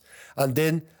banknotes. And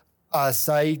then as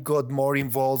I got more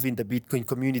involved in the Bitcoin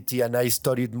community and I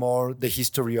studied more the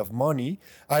history of money,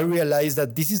 I realized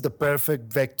that this is the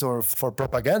perfect vector for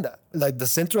propaganda. Like the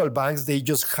central banks, they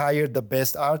just hire the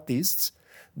best artists.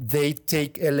 They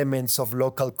take elements of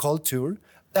local culture.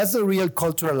 That's the real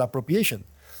cultural appropriation.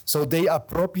 So they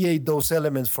appropriate those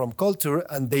elements from culture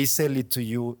and they sell it to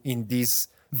you in these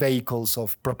vehicles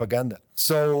of propaganda.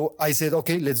 So I said,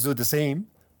 okay, let's do the same,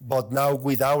 but now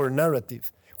with our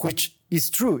narrative, which is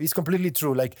true. It's completely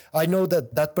true. Like I know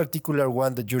that particular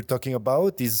one that you're talking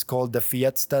about is called the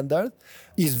Fiat Standard.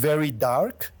 It's very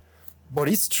dark, but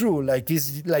it's true. Like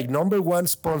it's like number one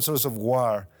sponsors of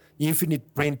war.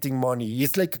 Infinite printing money.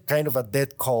 It's like a kind of a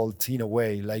dead cult in a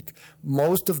way. Like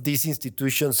most of these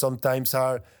institutions sometimes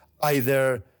are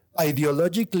either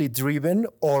ideologically driven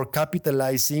or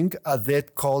capitalizing a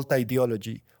dead cult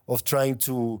ideology of trying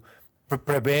to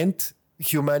prevent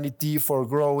humanity from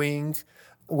growing.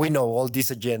 We know all this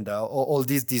agenda, all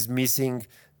these dismissing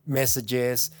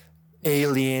messages,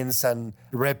 aliens and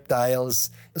reptiles.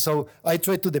 So I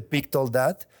try to depict all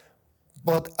that,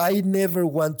 but I never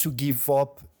want to give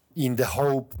up in the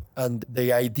hope and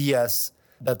the ideas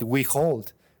that we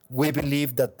hold. We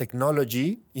believe that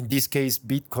technology, in this case,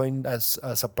 Bitcoin as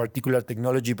a particular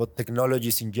technology, but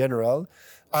technologies in general,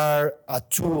 are a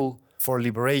tool for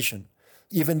liberation.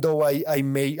 Even though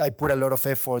I put a lot of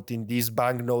effort in this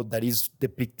banknote that is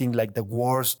depicting like the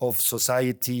wars of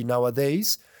society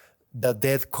nowadays, the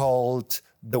death cult,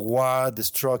 the war,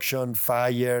 destruction,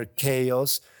 fire,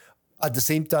 chaos. At the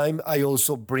same time, I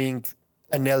also bring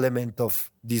an element of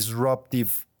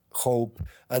disruptive hope.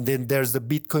 And then there's the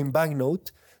Bitcoin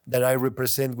banknote that I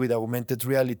represent with augmented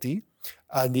reality.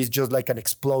 And it's just like an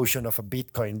explosion of a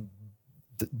Bitcoin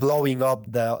blowing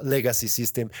up the legacy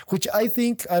system, which I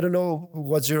think, I don't know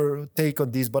what's your take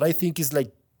on this, but I think is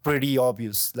like pretty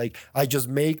obvious. Like I just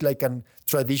make like a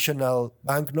traditional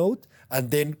banknote.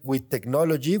 And then with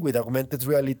technology, with augmented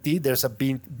reality, there's a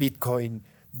Bitcoin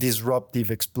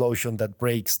disruptive explosion that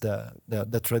breaks the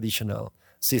traditional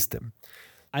system.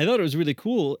 I thought it was really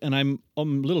cool, and I'm a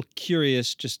little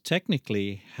curious just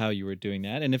technically how you were doing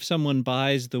that. And if someone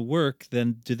buys the work,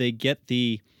 then do they get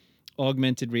the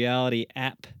augmented reality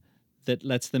app that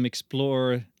lets them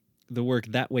explore the work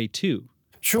that way too?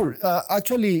 Sure.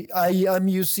 Actually, I am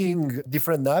using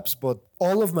different apps, but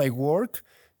all of my work,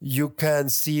 you can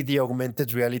see the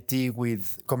augmented reality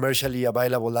with commercially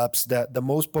available apps. The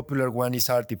most popular one is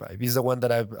Artivive. It's the one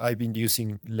that I've been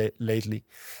using lately.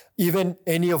 Even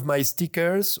any of my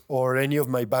stickers or any of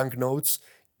my banknotes,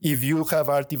 if you have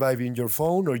Artivive in your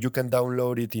phone or you can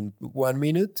download it in 1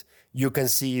 minute, you can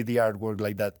see the artwork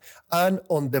like that. And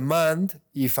on demand,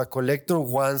 if a collector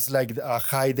wants like a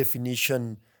high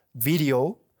definition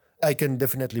video, I can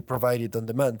definitely provide it on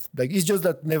demand. Like it's just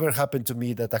that never happened to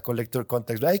me that a collector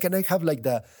contacts me. Hey, can I have like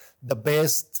the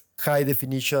best high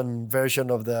definition version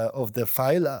of the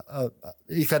file?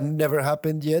 It had never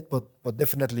happened yet, but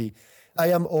definitely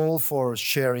I am all for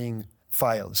sharing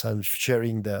files and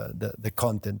sharing the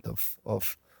content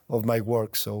of my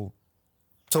work. So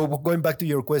going back to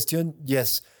your question,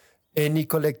 yes, any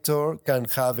collector can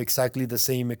have exactly the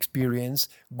same experience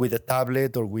with a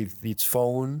tablet or with its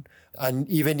phone. And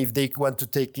even if they want to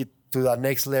take it to the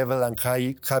next level and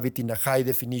have it in a high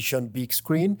definition big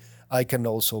screen, I can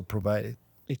also provide it.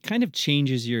 It kind of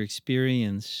changes your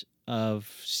experience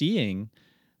of seeing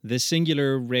this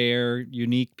singular, rare,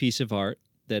 unique piece of art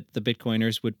that the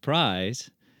Bitcoiners would prize.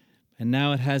 And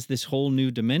now it has this whole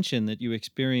new dimension that you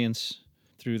experience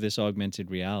through this augmented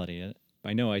reality.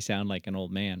 I know I sound like an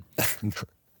old man.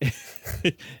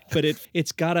 But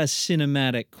it's got a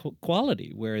cinematic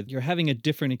quality where you're having a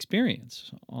different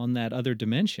experience on that other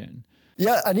dimension.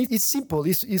 Yeah, and it's simple.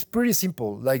 It's pretty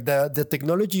simple. Like the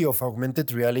technology of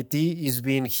augmented reality is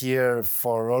been here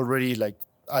for already like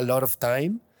a lot of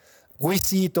time. We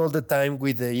see it all the time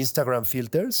with the Instagram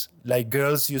filters. Like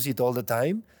girls use it all the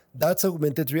time. That's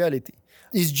augmented reality.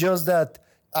 It's just that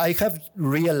I have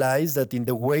realized that in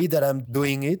the way that I'm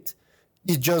doing it,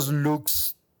 it just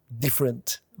looks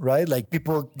different, right? Like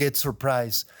people get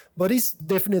surprised, but it's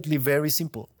definitely very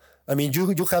simple. I mean, you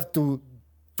have to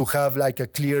have like a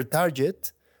clear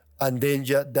target, and then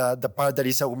the part that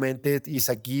is augmented is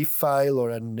a GIF file or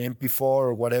an MP4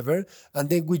 or whatever, and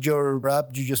then with your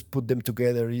app you just put them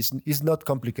together. It's not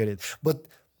complicated, but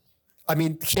I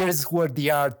mean, here's where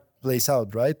the art plays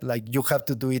out, right? Like you have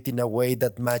to do it in a way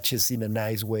that matches in a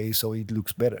nice way so it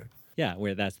looks better. Yeah,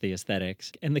 where that's the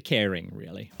aesthetics and the caring,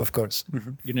 really. Of course.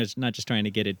 You're not just trying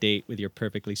to get a date with your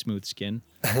perfectly smooth skin.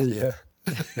 Yeah,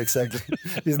 exactly.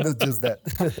 It's not just that.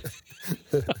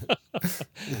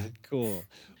 Cool.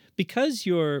 Because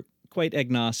you're quite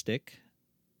agnostic,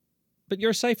 but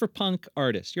you're a cypherpunk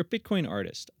artist, you're a Bitcoin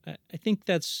artist. I think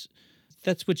that's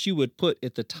what you would put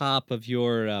at the top of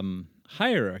your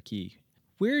hierarchy.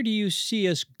 Where do you see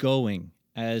us going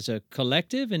as a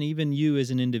collective and even you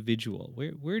as an individual?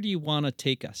 Where do you want to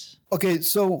take us? Okay,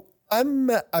 so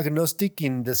I'm agnostic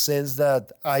in the sense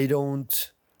that I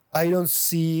don't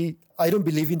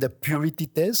believe in the purity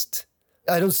test.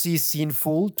 I don't see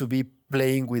sinful to be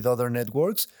playing with other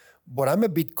networks, but I'm a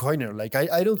Bitcoiner. Like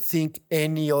I don't think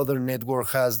any other network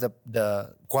has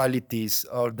the qualities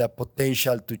or the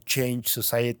potential to change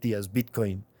society as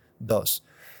Bitcoin does.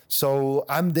 So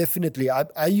I'm definitely,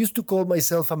 I used to call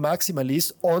myself a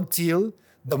maximalist until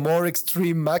the more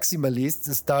extreme maximalists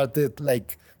started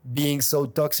like being so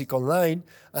toxic online.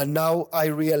 And now I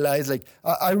realize, like,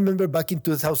 I remember back in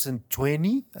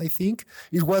 2020, I think,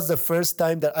 it was the first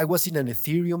time that I was in an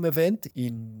Ethereum event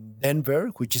in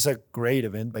Denver, which is a great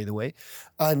event, by the way.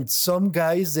 And some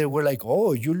guys, they were like,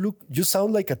 oh, you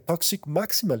sound like a toxic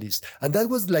maximalist. And that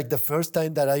was like the first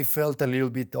time that I felt a little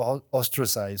bit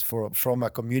ostracized from a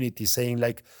community saying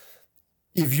like,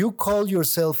 if you call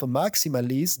yourself a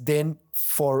maximalist, then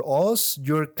for us,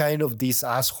 you're kind of this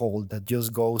asshole that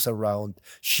just goes around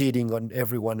shitting on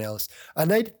everyone else.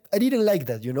 And I didn't like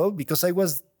that, because I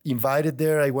was invited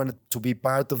there. I wanted to be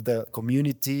part of the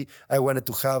community. I wanted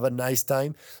to have a nice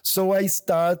time. So I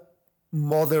start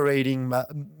moderating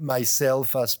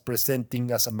myself as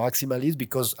presenting as a maximalist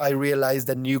because I realized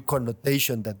the new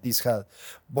connotation that this had.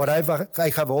 But I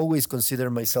have always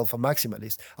considered myself a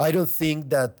maximalist. I don't think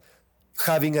that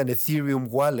having an Ethereum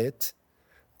wallet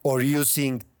or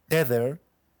using Tether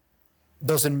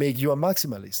doesn't make you a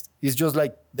maximalist. It's just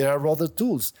like there are other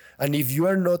tools. And if you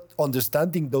are not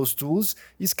understanding those tools,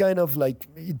 it's kind of like,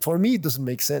 for me, it doesn't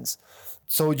make sense.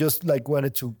 So just like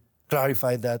wanted to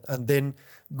clarify that. And then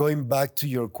going back to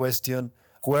your question,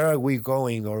 where are we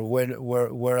going or where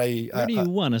do you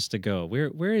want us to go?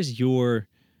 Where is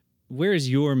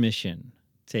your mission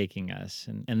taking us?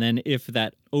 And then if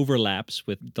that overlaps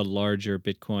with the larger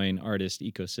Bitcoin artist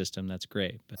ecosystem, that's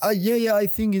great. But yeah, I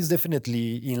think it's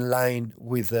definitely in line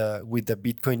with the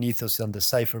Bitcoin ethos and the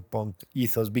cypherpunk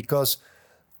ethos, because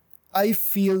I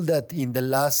feel that in the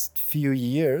last few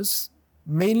years,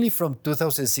 mainly from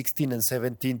 2016 and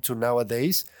 17 to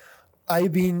nowadays,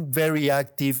 I've been very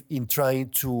active in trying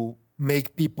to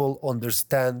make people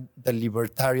understand the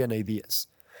libertarian ideas.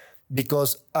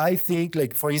 Because I think,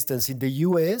 like, for instance, in the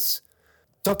US,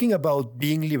 talking about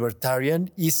being libertarian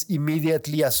is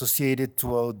immediately associated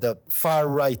to the far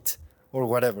right or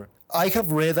whatever. I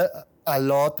have read a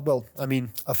lot,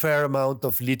 a fair amount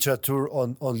of literature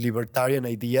on libertarian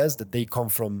ideas that they come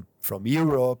from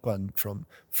Europe and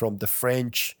from the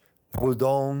French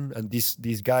Proudhon and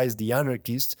these guys, the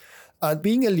anarchists. And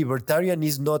being a libertarian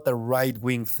is not a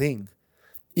right-wing thing.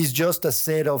 It's just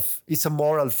it's a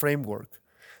moral framework.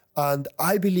 And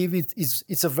I believe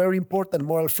it's a very important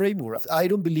moral framework. I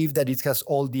don't believe that it has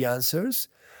all the answers,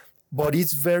 but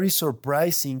it's very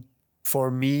surprising for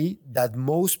me that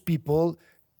most people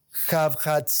have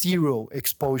had zero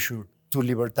exposure to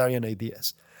libertarian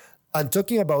ideas. And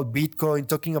talking about Bitcoin,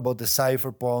 talking about the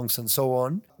cypherpunks and so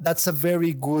on, that's a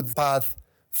very good path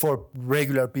for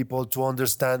regular people to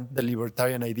understand the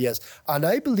libertarian ideas. And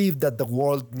I believe that the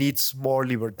world needs more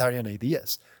libertarian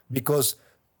ideas because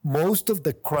most of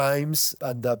the crimes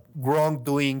and the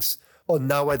wrongdoings of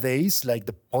nowadays, like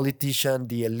the politicians,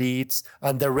 the elites,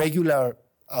 and the regular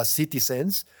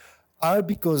citizens, are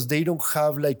because they don't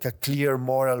have like a clear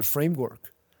moral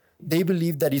framework. They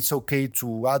believe that it's okay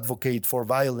to advocate for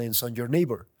violence on your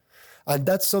neighbor. And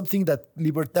that's something that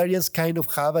libertarians kind of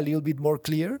have a little bit more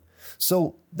clear.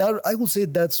 So that, I would say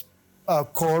that's a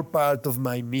core part of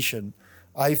my mission.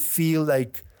 I feel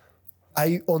like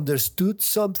I understood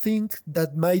something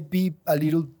that might be a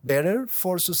little better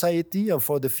for society and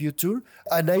for the future.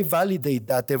 And I validate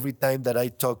that every time that I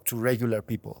talk to regular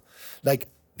people. Like,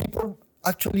 people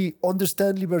actually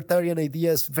understand libertarian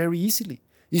ideas very easily.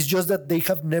 It's just that they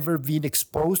have never been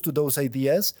exposed to those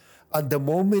ideas. And the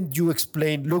moment you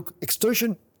explain, look,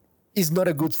 extortion is not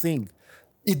a good thing.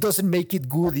 It doesn't make it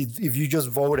good if you just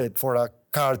voted for a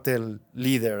cartel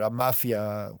leader, a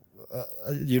mafia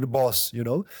boss,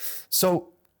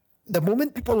 So the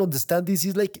moment people understand this,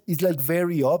 it's like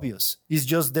very obvious. It's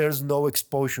just there's no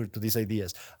exposure to these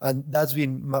ideas. And that's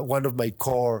been one of my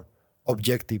core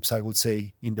objectives, I would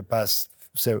say, in the past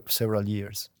several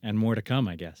years. And more to come,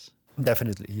 I guess.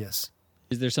 Definitely, yes.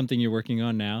 Is there something you're working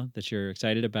on now that you're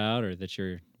excited about, or that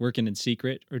you're working in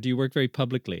secret, or do you work very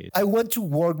publicly? I want to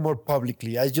work more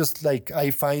publicly.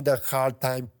 I find a hard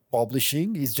time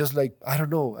publishing. It's just like, I don't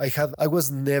know. I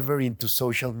was never into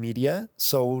social media.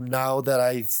 So now that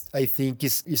I think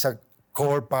is a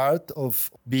core part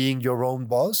of being your own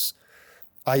boss,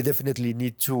 I definitely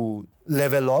need to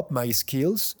level up my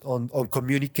skills on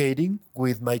communicating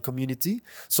with my community.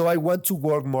 So I want to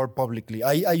work more publicly.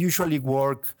 I usually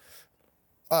work.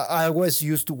 I was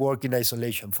used to work in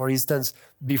isolation. For instance,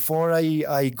 before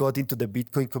I got into the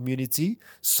Bitcoin community,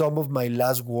 some of my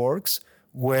last works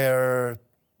were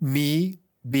me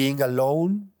being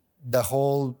alone the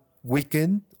whole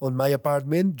weekend on my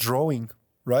apartment, drawing,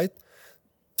 right?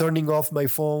 Turning off my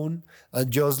phone and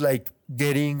just like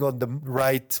getting on the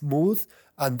right mood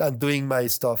and doing my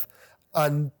stuff.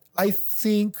 And I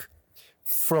think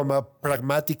from a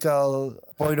pragmatical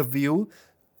point of view,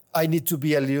 I need to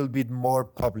be a little bit more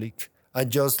public and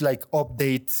just like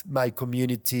update my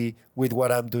community with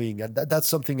what I'm doing. And that's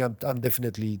something I'm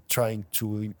definitely trying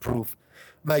to improve.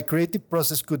 My creative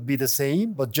process could be the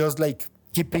same, but just like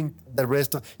keeping the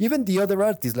rest of, even the other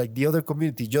artists, like the other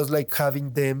community, just like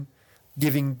having them,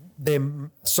 giving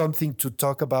them something to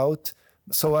talk about.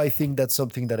 So I think that's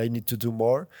something that I need to do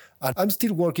more. And I'm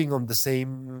still working on the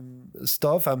same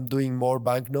stuff. I'm doing more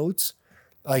banknotes.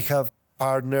 I have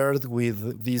partnered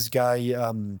with this guy.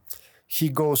 He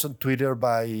goes on Twitter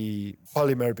by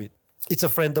Polymerbit. It's a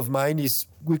friend of mine.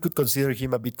 We could consider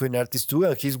him a Bitcoin artist too,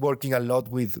 and he's working a lot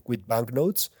with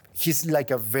banknotes. He's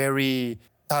like a very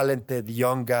talented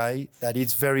young guy that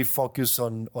is very focused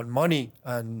on money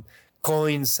and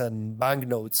coins and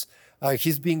banknotes.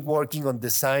 He's been working on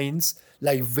designs,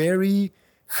 like very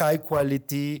high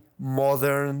quality,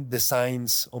 modern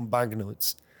designs on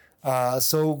banknotes.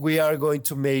 So we are going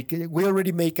to we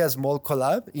already make a small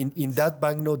collab in that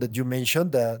banknote that you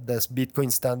mentioned, the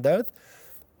Bitcoin standard.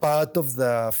 Part of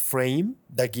the frame,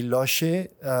 the guilloche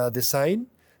design,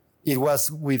 it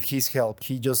was with his help.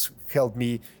 He just helped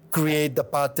me create the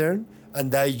pattern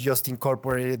and I just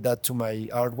incorporated that to my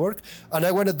artwork. And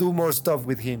I want to do more stuff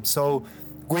with him. So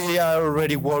we are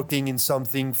already working in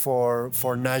something for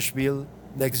Nashville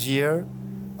next year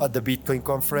at the Bitcoin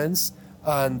conference.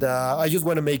 And I just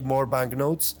want to make more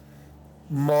banknotes,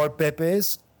 more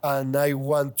pepes, and I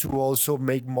want to also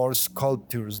make more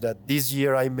sculptures. That this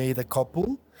year I made a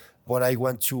couple, but I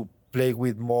want to play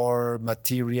with more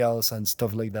materials and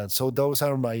stuff like that. So those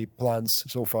are my plans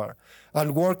so far,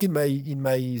 and work in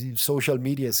my social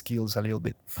media skills a little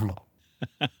bit.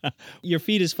 Your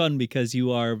feed is fun because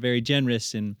you are very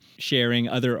generous in sharing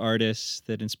other artists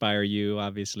that inspire you,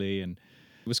 obviously, and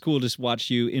it was cool to watch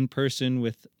you in person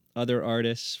with other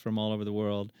artists from all over the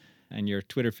world, and your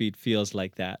Twitter feed feels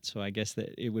like that. So I guess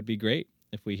that it would be great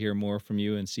if we hear more from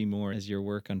you and see more as your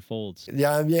work unfolds.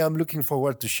 Yeah, I'm looking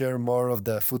forward to share more of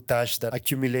the footage that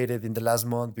accumulated in the last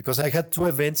month, because I had 2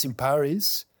 events in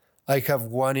Paris. I have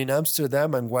one in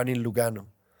Amsterdam and one in Lugano.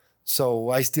 So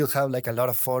I still have like a lot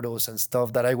of photos and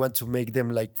stuff that I want to make them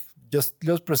like just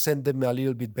present them a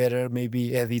little bit better,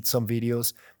 maybe edit some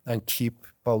videos and keep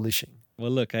publishing.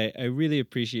 Well, look, I really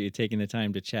appreciate you taking the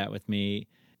time to chat with me.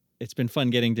 It's been fun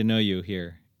getting to know you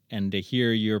here and to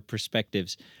hear your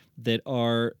perspectives that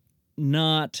are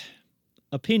not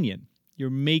opinion.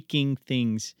 You're making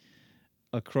things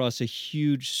across a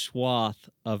huge swath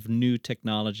of new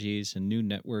technologies and new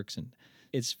networks, and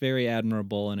it's very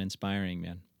admirable and inspiring,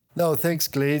 man. No, thanks,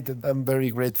 Clay. I'm very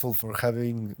grateful for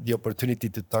having the opportunity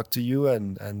to talk to you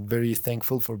and very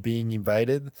thankful for being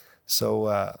invited. So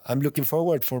I'm looking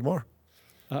forward for more.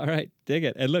 All right, dig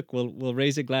it. And look, we'll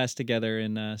raise a glass together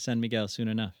in San Miguel soon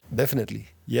enough. Definitely.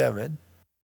 Yeah, man.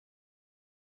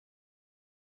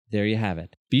 There you have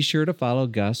it. Be sure to follow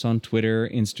Gus on Twitter,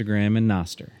 Instagram, and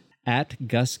Nostr. At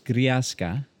Gus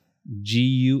Grillaska,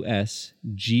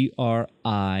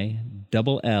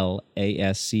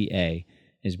 GUSGRILLASCA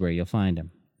is where you'll find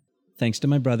him. Thanks to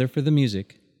my brother for the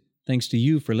music. Thanks to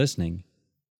you for listening.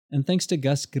 And thanks to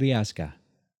Gus Grillaska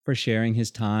for sharing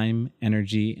his time,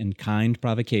 energy, and kind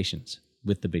provocations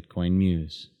with the Bitcoin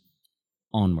Muse.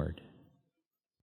 Onward.